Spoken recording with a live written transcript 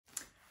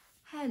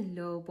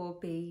Hello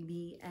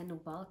baby, and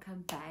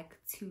welcome back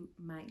to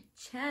my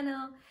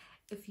channel.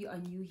 If you are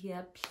new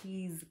here,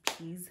 please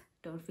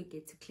don't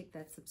forget to click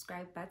that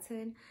subscribe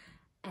button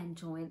and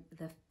join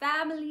the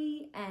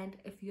family. And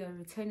if you are a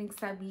returning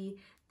subby,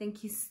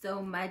 thank you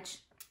so much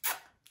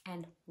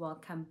and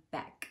welcome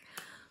back.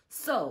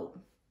 So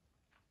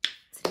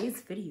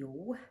today's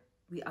video,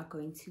 we are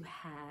going to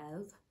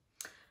have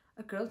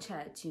a girl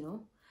chat,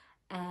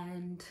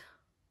 and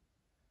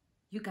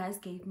you guys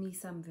gave me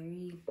some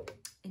very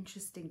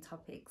interesting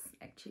topics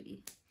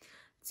actually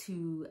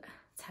to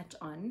touch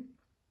on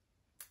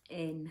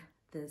in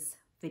this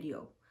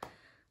video.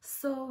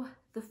 So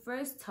the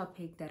first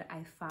topic that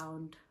I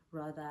found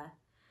rather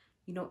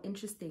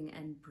interesting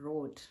and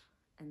broad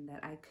and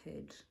that I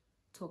could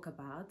talk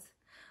about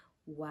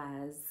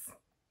was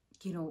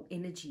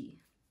energy,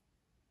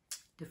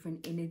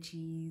 different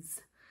energies,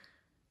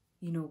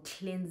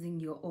 cleansing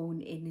your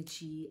own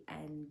energy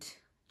and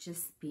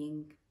just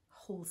being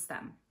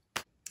wholesome.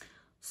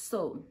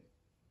 So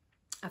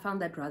I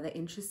found that rather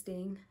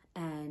interesting,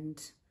 and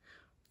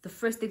the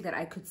first thing that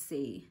I could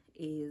say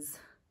is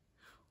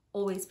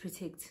always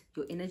protect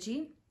your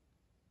energy.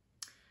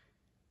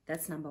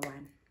 That's number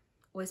one.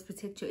 Always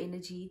protect your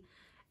energy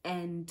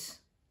and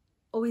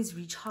always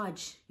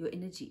recharge your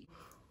energy.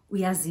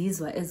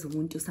 Uyazizwa as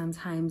umuntu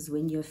sometimes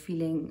when you're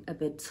feeling a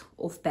bit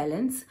off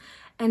balance,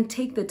 and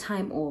take the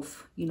time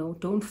off.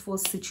 Don't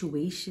force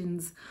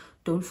situations,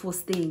 don't force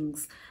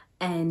things.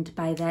 And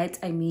by that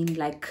I mean,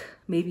 like,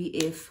 maybe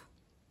if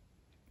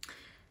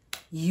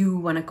you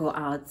want to go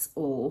out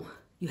or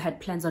you had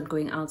plans on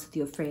going out with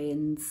your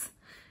friends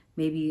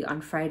maybe on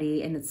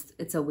Friday and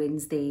it's a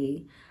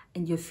Wednesday,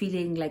 and you're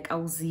feeling like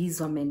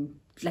woman,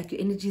 like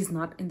your energy is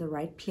not in the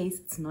right place,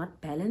 it's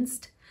not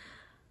balanced,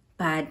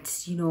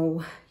 but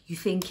you're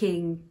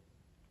thinking,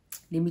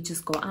 let me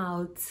just go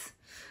out.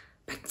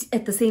 But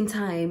at the same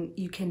time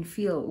you can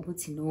feel,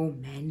 no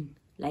man,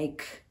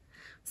 like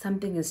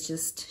something is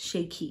just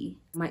shaky,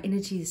 my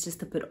energy is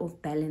just a bit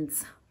off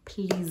balance.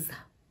 Please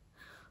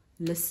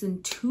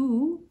listen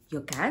to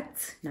your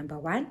gut, number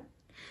one,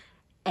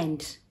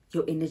 and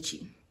your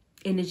energy.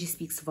 Energy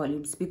speaks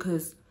volumes,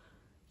 because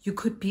you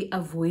could be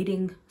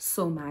avoiding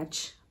so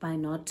much by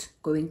not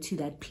going to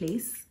that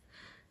place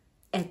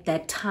at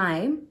that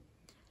time.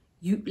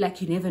 You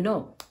never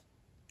know,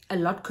 a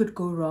lot could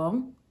go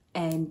wrong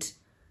and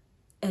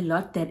a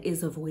lot that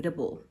is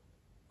avoidable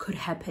could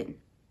happen.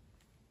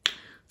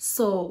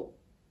 So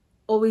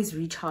always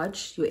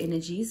recharge your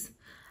energies.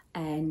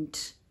 And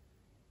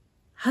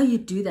how you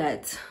do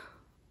that?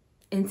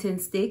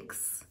 Incense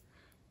sticks,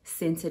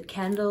 scented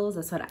candles.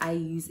 That's what I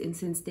use.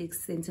 Incense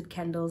sticks, scented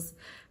candles,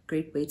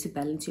 great way to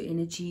balance your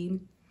energy.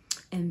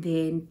 And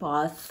then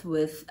bath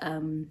with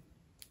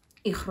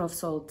ichrof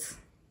salt.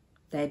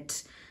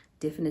 That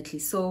definitely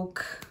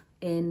soak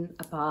in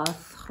a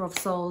bath, ichrof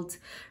salt,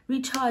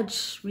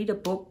 recharge, read a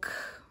book,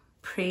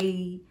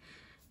 pray,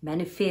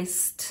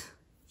 manifest.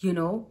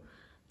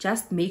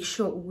 Just make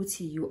sure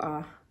you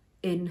are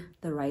in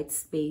the right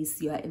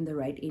space, you are in the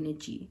right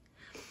energy.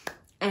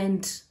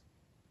 And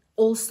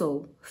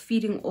also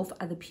feeding off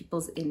other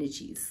people's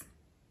energies.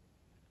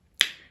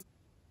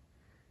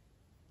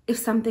 If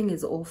something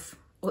is off,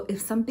 or if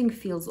something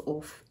feels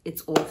off,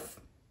 it's off.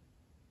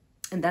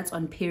 And that's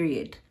on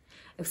period.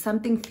 If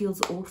something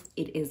feels off,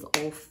 it is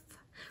off,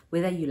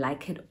 whether you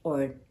like it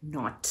or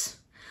not.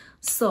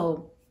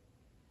 So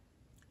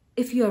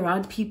if you're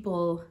around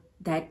people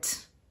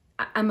that,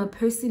 I'm a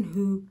person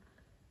who,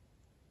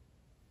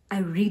 I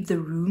read the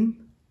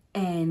room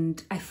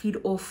and I feed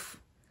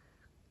off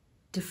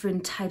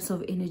different types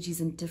of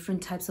energies and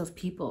different types of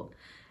people.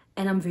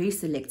 And I'm very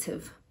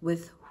selective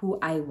with who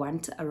I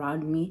want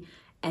around me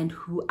and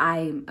who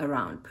I'm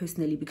around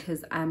personally,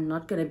 because I'm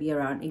not going to be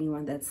around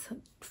anyone that's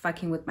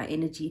fucking with my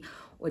energy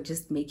or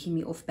just making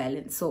me off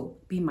balance. So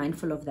be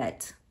mindful of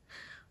that.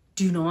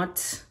 Do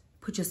not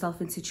put yourself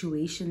in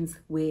situations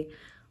where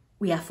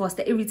we are forced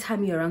that every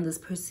time you're around this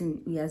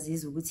person,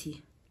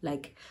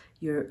 like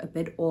you're a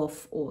bit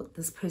off, or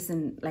this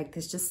person, like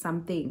there's just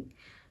something.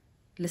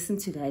 Listen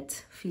to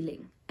that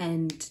feeling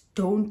and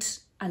don't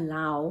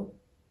allow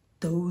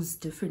those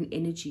different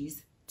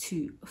energies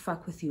to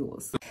fuck with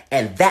yours.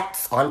 And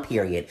that's on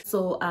period.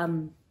 So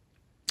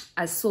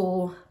I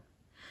saw,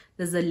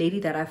 there's a lady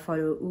that I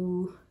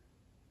follow,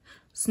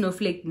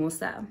 Snowflake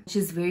Mosa.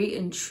 She's very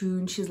in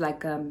tune. She's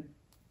like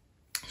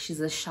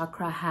she's a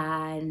chakra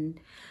hand.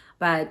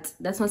 But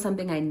that's not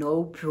something I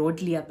know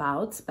broadly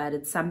about, but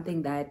it's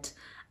something that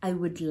I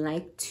would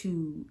like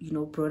to,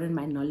 broaden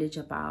my knowledge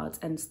about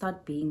and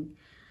start being,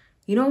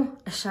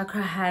 a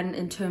chakra hand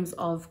in terms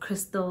of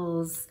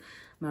crystals,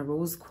 my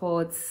rose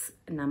quartz,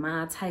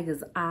 nama,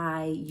 tiger's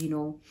eye,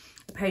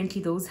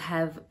 Apparently those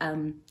have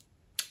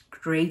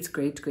great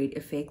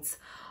effects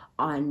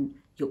on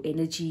your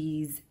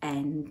energies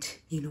and,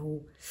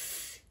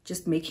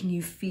 just making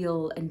you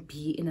feel and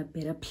be in a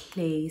better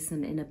place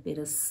and in a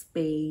better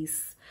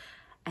space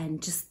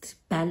and just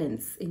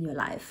balance in your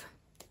life.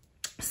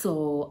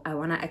 So I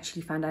want to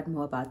actually find out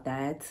more about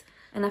that,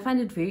 and I find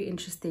it very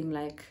interesting,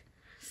 like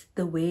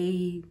the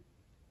way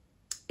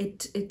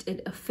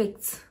it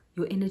affects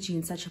your energy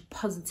in such a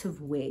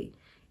positive way,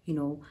 you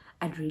know,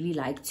 I'd really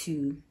like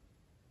to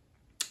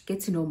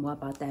get to know more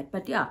about that.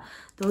 But yeah,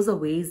 those are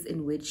ways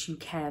in which you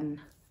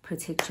can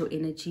protect your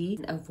energy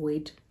and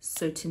avoid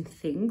certain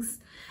things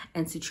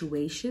and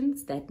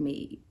situations that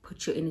may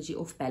put your energy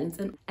off balance.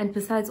 And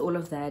besides all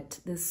of that,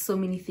 there's so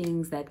many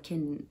things that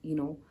can, you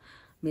know,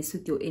 mess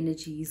with your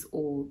energies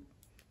or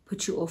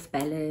put you off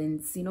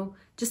balance, you know,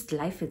 just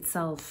life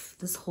itself,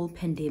 this whole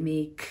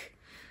pandemic,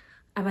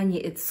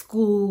 abanye, it's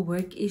school,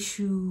 work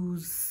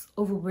issues,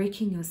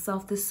 overworking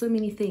yourself. There's so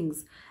many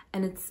things,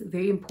 and it's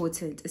very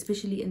important,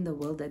 especially in the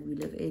world that we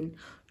live in,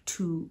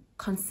 to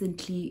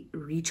constantly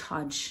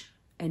recharge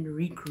and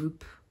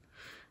regroup.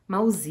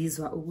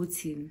 Mawuzizwa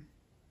ukuthi,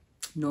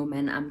 no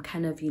man, I'm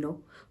kind of, you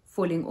know,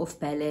 falling off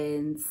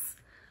balance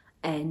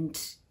and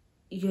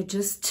you're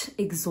just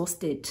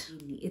exhausted.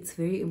 It's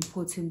very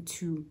important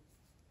to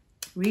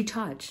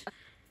recharge.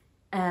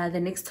 The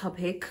next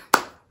topic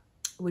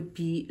would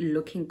be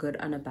looking good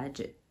on a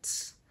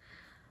budget.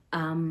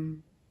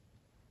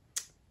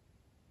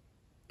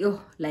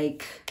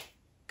 Like,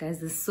 guys,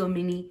 there's so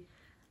many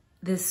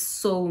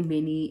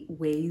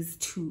ways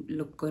to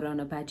look good on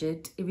a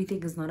budget.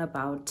 Everything is not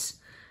about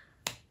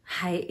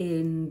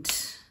high-end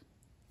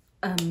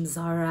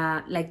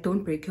Zara. Like,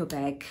 don't break your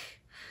back,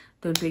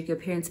 don't break your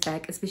parents'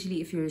 back, especially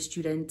if you're a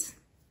student.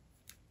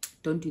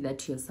 Don't do that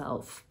to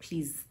yourself,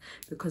 please,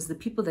 because the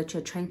people that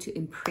you're trying to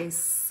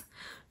impress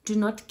do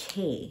not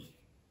care.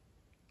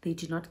 They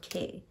do not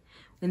care.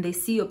 When they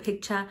see your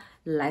picture,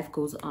 life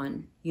goes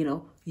on. You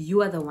know,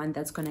 you are the one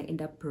that's gonna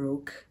end up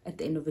broke at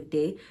the end of the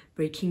day,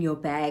 breaking your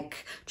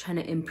back, trying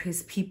to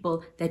impress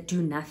people that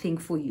do nothing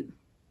for you.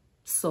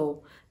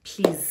 So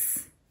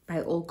please,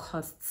 by all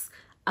costs,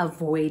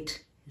 avoid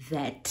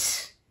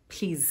that.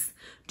 Please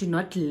do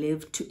not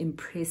live to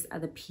impress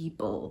other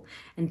people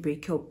and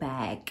break your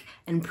back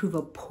and prove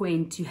a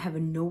point. You have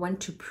no one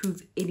to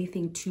prove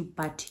anything to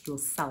but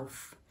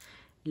yourself,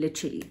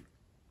 literally.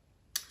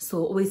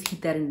 So always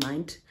keep that in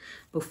mind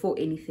before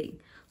anything.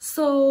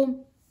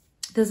 So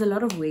there's a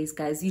lot of ways,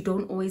 guys. You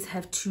don't always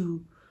have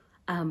to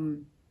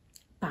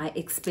buy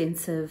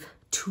expensive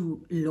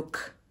to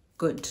look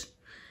good.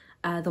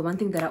 The one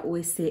thing that I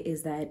always say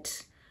is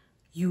that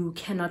you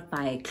cannot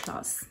buy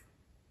class.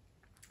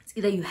 It's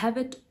either you have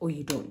it or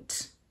you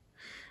don't.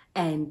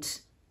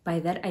 And by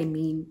that I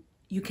mean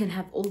you can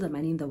have all the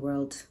money in the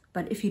world,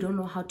 but if you don't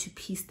know how to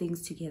piece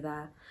things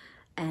together,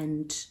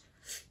 and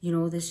you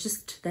know, there's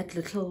just that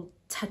little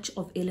touch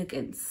of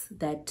elegance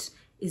that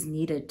is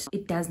needed.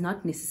 It does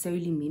not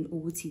necessarily mean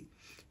ukuthi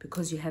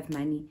because you have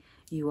money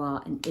you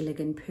are an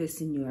elegant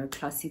person, you're a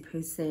classy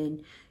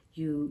person,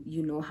 you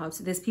know how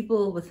to. There's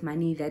people with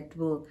money that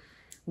will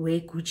wear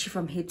Gucci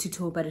from head to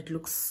toe, but it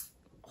looks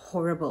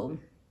horrible.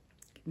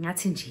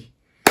 Ngathi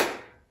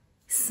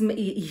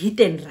hit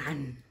and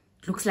run.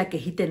 It looks like a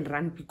hit and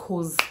run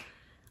because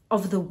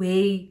of the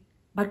way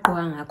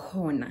bagqoka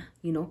ngakhona,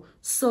 you know.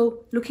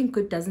 So looking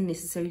good doesn't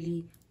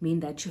necessarily mean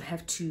that you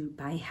have to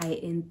buy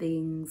high-end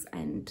things,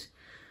 and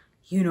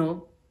you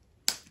know,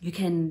 you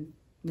can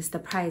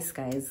Mr. Price,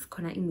 guys.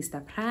 Kona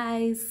Mr.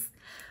 Price,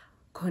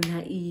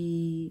 kona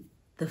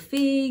the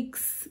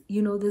Figs.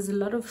 You know, there's a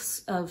lot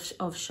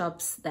of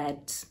shops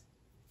that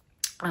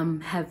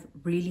have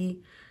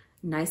really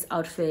nice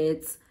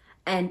outfits.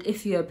 And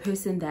if you're a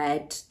person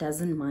that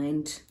doesn't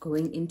mind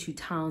going into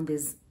town,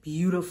 there's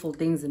beautiful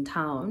things in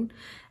town.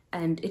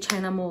 And at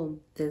China Mall,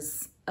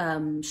 there's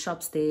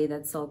shops there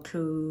that sell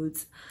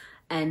clothes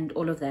and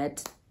all of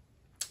that.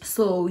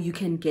 So you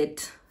can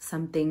get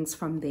some things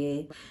from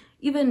there.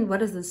 Even,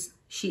 what is this?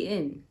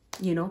 Shein,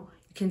 you know,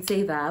 you can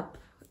save up,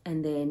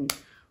 and then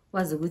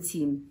what's a good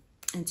team?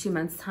 In 2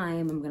 months'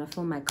 time, I'm gonna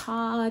fill my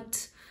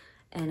cart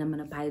and I'm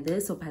gonna buy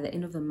this, or by the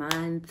end of the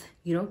month,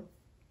 you know,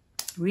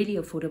 really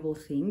affordable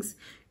things.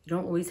 You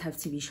don't always have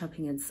to be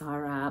shopping at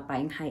Zara,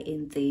 buying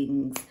high-end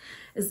things.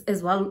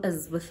 As well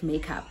as with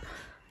makeup,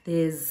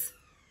 there's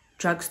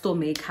drugstore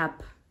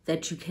makeup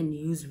that you can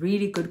use,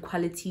 really good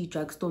quality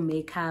drugstore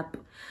makeup.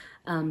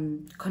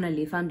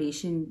 Conale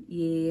foundation,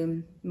 yeah,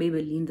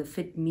 Maybelline, the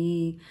Fit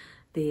Me,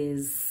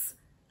 there's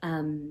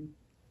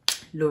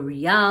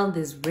L'Oreal,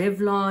 there's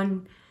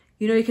Revlon.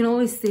 You know, you can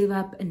always save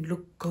up and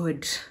look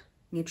good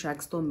in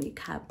drugstore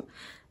makeup.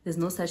 There's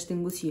no such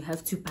thing as you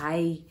have to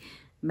buy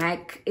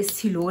MAC,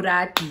 Estee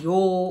Lauder,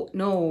 Dior.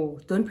 No,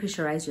 don't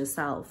pressurize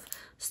yourself.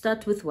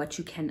 Start with what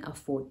you can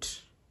afford.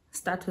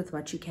 Start with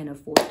what you can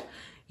afford.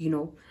 You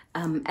know,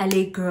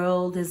 LA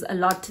Girl, there's a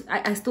lot.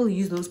 I still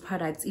use those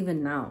products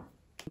even now.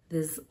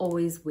 There's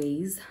always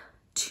ways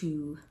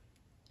to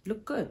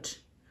look good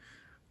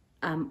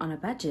on a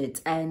budget.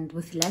 And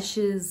with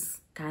lashes,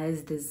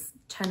 guys, there's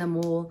China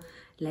Mall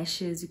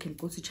lashes. You can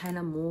go to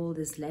China Mall.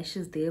 There's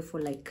lashes there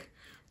for like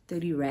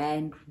 30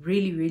 Rand.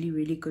 Really, really,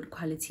 really good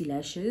quality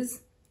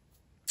lashes.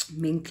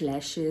 Mink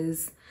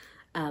lashes.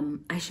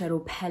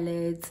 Eyeshadow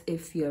palettes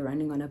if you're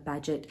running on a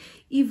budget.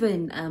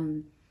 Even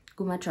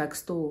Guma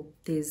drugstore,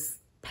 there's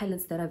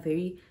palettes that are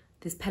very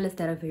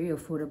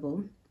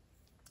affordable.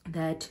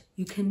 that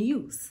you can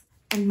use.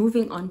 And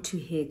moving on to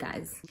hair,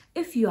 guys,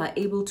 if you are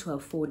able to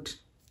afford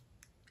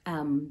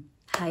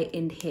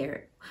high-end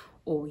hair,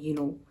 or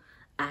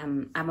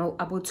I'm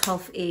about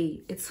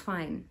 12A, it's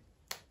fine.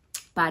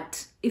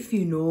 But if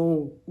you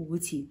know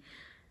Uguti,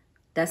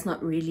 that's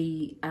not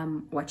really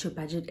what your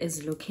budget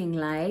is looking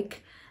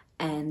like,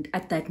 and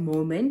at that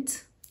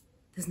moment,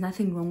 there's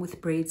nothing wrong with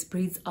braids.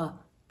 Braids are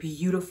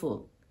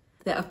beautiful.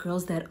 There are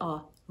girls that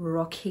are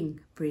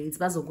rocking braids,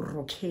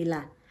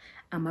 bazogrokela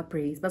ama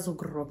braids,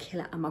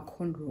 bazogrokela ama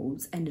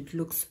cornrows, and it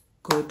looks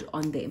good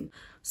on them.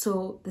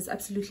 So there's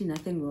absolutely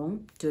nothing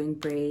wrong doing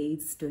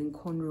braids, doing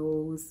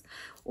cornrows,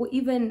 or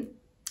even,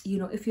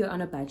 if you're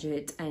on a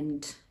budget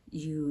and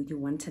you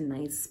want a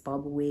nice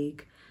bob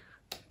wig,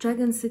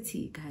 Dragon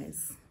City,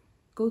 guys,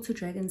 go to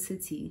Dragon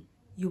City.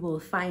 You will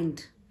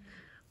find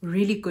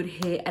really good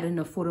hair at an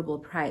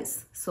affordable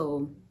price.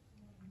 So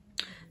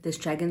there's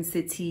Dragon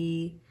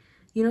City,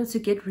 to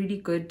get really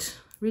good,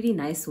 really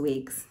nice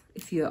wigs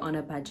if you're on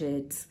a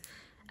budget.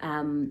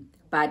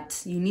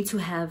 But you need to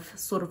have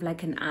sort of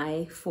like an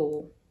eye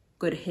for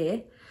good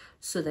hair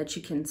so that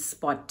you can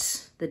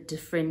spot the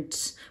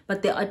different,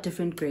 but there are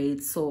different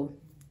grades. So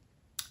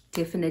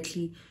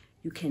definitely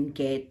you can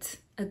get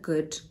a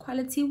good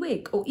quality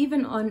wig. Or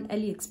even on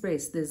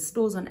AliExpress, there's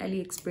stores on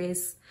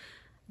AliExpress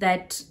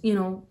that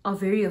are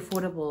very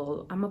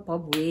affordable. I'm a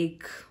bob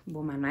wig,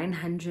 Boma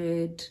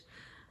 900.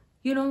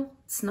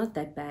 It's not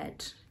that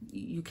bad.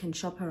 You can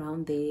shop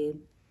around there.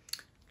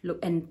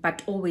 Look,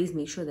 but always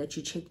make sure that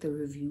you check the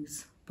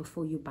reviews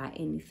before you buy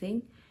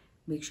anything.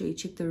 Make sure you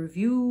check the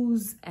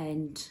reviews,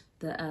 and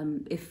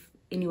the if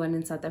anyone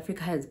in South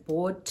Africa has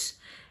bought,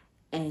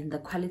 and the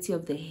quality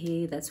of the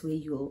hair, that's where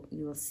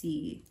you'll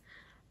see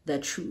the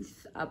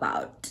truth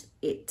about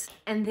it.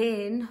 And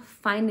then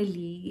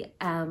finally,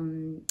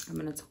 I'm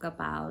gonna talk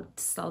about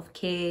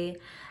self-care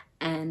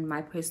and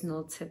my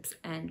personal tips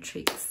and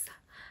tricks.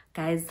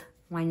 Guys,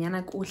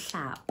 wanyana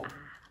kuhlaba.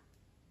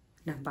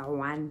 Number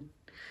one,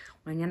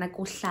 wanyana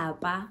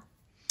kuhlaba,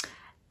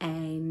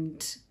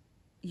 and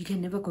you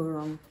can never go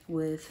wrong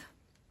with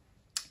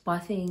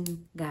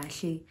bathing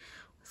gahle,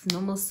 with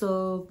normal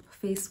soap,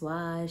 face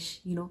wash.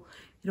 You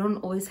don't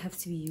always have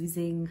to be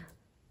using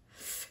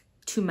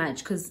too much,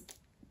 because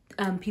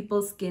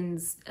people's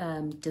skins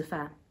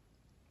differ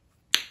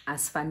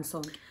as fan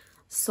song.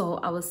 So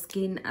our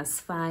skin as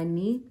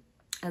funny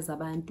as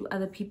abantu.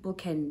 Other people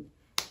can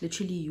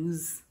literally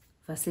use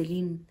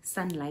Vaseline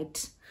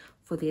sunlight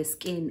for their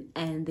skin,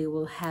 and they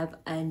will have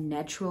a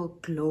natural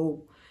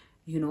glow,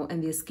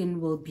 and their skin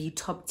will be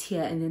top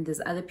tier. And then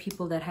there's other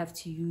people that have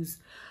to use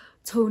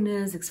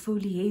toners,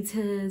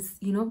 exfoliators,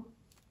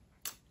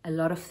 a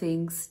lot of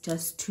things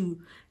just to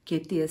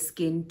get their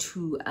skin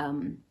to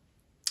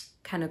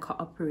kind of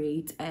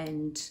cooperate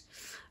and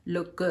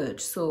look good.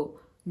 So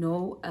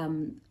know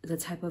the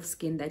type of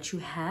skin that you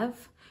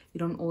have. You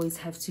don't always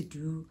have to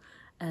do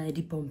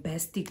the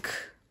bombastic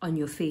on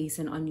your face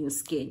and on your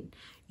skin.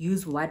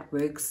 Use what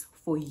works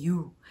for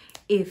you.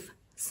 If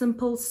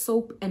simple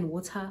soap and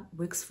water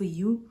works for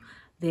you,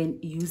 then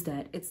use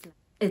that.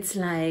 It's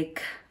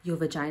like your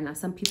vagina.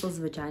 Some people's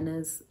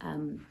vaginas,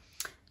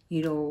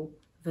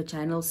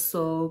 vaginal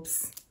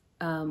soaps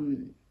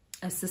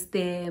assist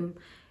them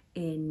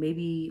in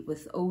maybe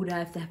with odor,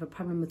 if they have a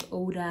problem with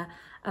odor.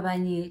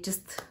 Abanye,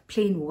 just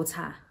plain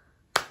water,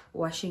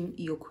 washing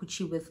your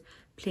coochie with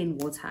plain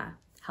water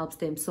helps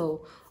them.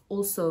 So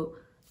also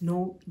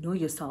know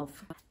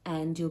yourself,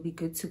 and you'll be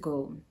good to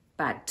go.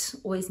 But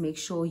always make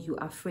sure you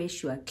are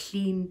fresh, you are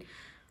clean,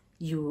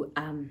 you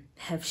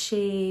have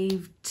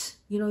shaved,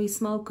 you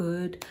smell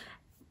good.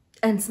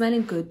 And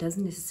smelling good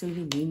doesn't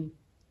necessarily mean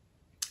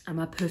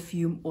a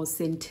perfume or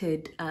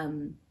scented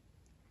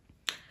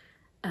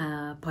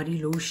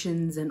body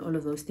lotions and all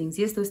of those things.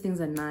 Yes, those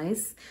things are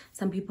nice.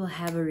 Some people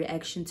have a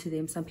reaction to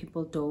them, some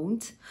people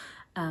don't.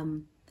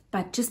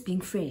 But just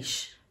being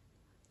fresh,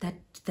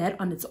 that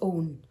on its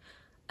own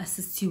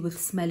assists you with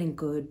smelling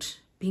good.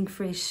 Being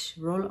fresh,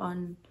 roll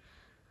on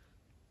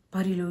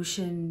body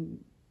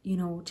lotion,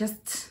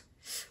 just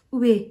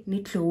ube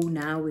nitlo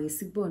nawe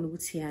sikubona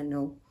ukuthi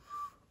no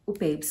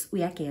babes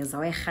uyageza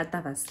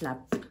uyagata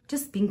vaslap.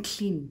 Just being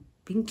clean.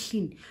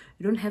 You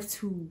don't have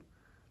to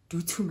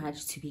do too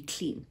much to be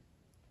clean.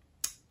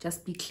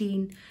 Just be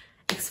clean.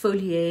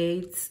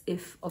 Exfoliate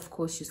if of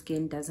course your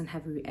skin doesn't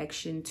have a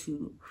reaction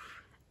to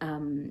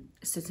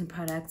certain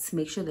products.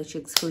 Make sure that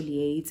you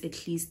exfoliate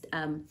at least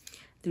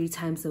 3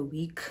 times a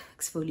week.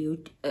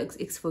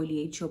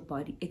 Exfoliate your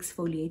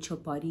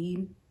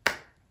body.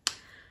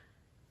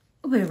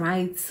 Ube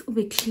right,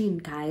 ube clean,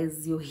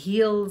 guys. Your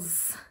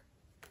heels,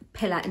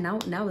 pela.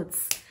 Now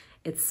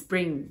it's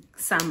spring,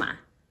 summer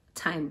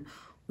time.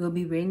 We'll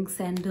be wearing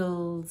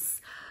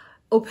sandals,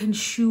 open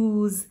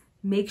shoes.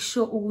 Make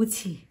sure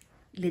uthi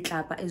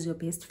letlapa is your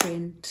best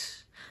friend.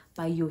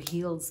 Buy your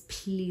heels,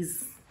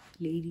 please,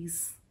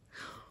 ladies.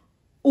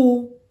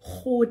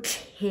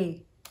 Hair,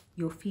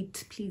 your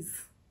feet,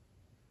 please.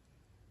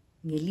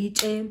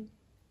 Ngelite,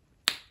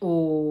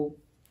 or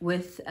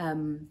with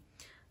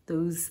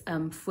those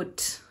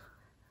foot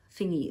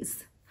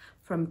thingies.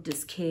 from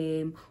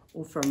Dis-Chem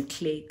or from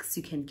Clicks.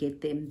 You can get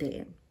them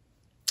there.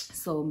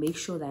 So make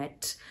sure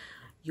that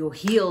your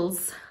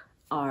heels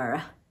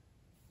are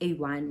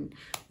A1.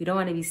 We don't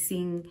want to be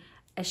seeing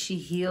ashy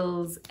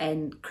heels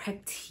and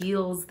cracked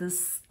heels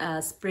this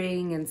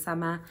spring and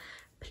summer,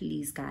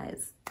 please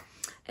guys.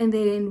 And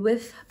then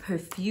with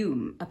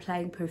perfume,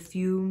 applying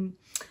perfume,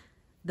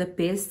 the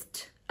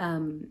best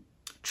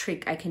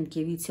trick I can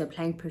give you to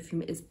applying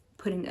perfume is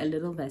putting a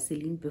little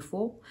Vaseline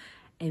before,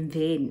 and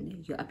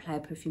then you apply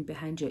perfume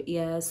behind your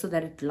ear so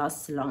that it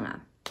lasts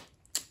longer.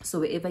 So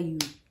wherever you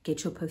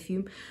get your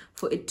perfume,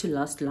 for it to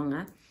last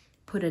longer,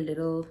 put a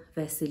little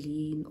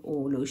Vaseline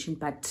or lotion,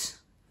 but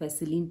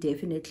Vaseline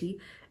definitely,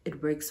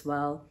 it works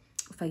well.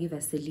 If I give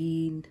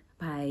Vaseline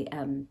by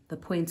the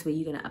points where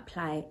you're going to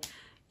apply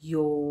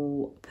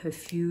your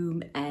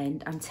perfume,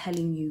 and I'm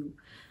telling you,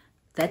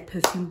 that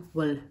perfume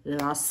will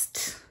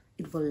last.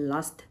 It will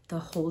last the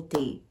whole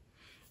day.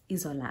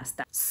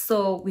 Isolasta.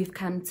 So we've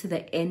come to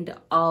the end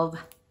of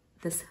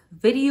this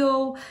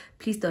video.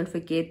 Please don't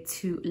forget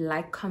to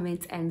like,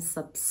 comment, and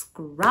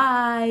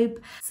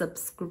subscribe.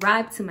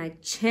 Subscribe to my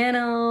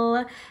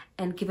channel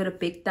and give it a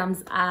big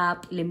thumbs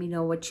up. Let me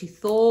know what you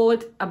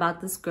thought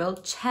about this girl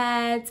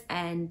chat,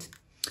 and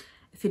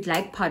if you'd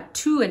like part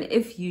 2, and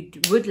if you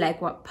would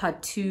like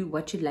part 2,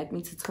 what you'd like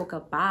me to talk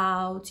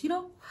about, you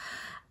know.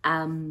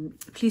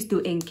 Please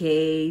do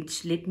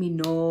engage. Let me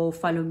know.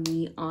 Follow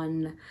me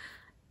on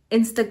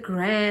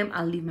Instagram.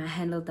 I'll leave my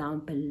handle down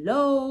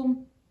below.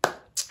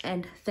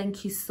 And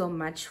thank you so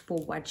much for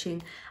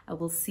watching. I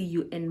will see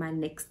you in my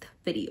next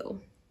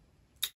video.